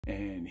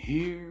And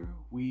here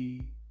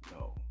we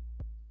go.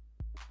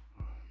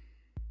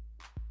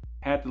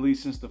 Had the lead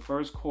since the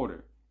first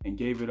quarter and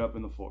gave it up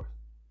in the fourth.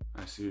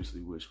 I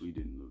seriously wish we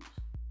didn't lose.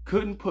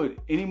 Couldn't put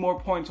any more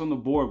points on the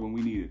board when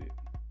we needed it.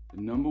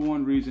 The number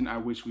one reason I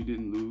wish we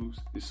didn't lose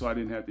is so I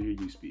didn't have to hear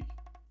you speak.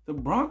 The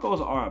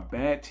Broncos are a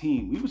bad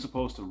team. We were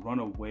supposed to run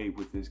away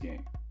with this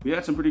game. We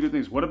had some pretty good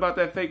things. What about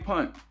that fake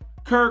punt?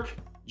 Kirk,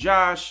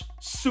 Josh,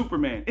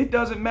 Superman. It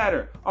doesn't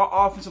matter.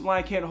 Our offensive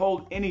line can't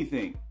hold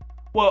anything.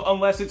 Well,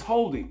 unless it's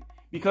holding,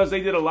 because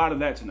they did a lot of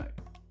that tonight.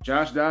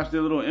 Josh Dobbs did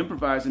a little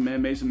improvising,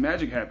 man, made some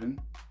magic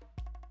happen.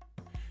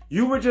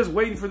 You were just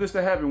waiting for this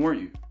to happen,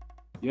 weren't you?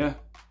 Yeah.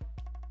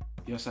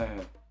 Yes, I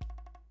have.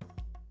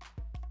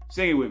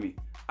 Sing it with me.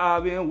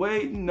 I've been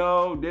waiting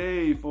all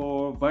day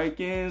for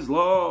Vikings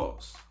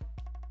loss.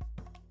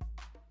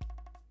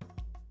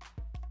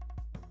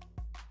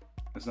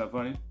 That's not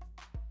funny?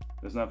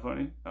 That's not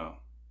funny? Oh,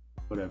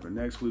 whatever.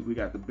 Next week, we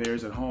got the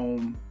Bears at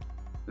home.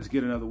 Let's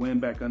get another win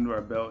back under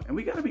our belt. And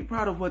we got to be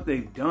proud of what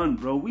they've done,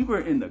 bro. We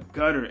were in the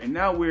gutter, and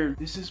now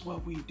this is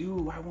what we do.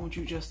 Why won't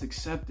you just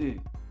accept it?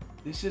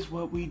 This is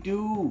what we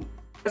do.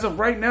 As of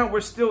right now,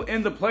 we're still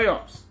in the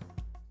playoffs.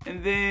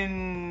 And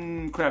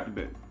then crap a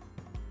bit.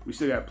 We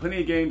still got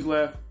plenty of games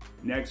left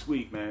next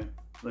week, man.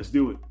 Let's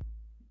do it.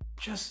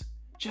 Just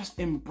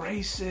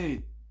embrace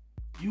it.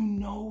 You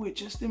know it.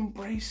 Just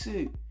embrace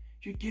it.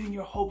 You're getting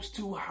your hopes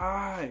too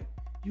high.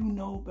 You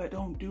know, but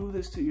don't do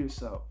this to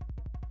yourself.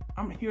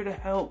 I'm here to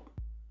help.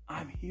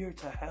 I'm here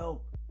to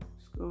help.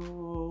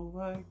 Go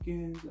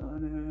Vikings,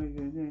 honor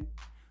your name.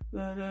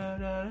 Da, da,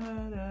 da,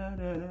 da,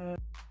 da, da.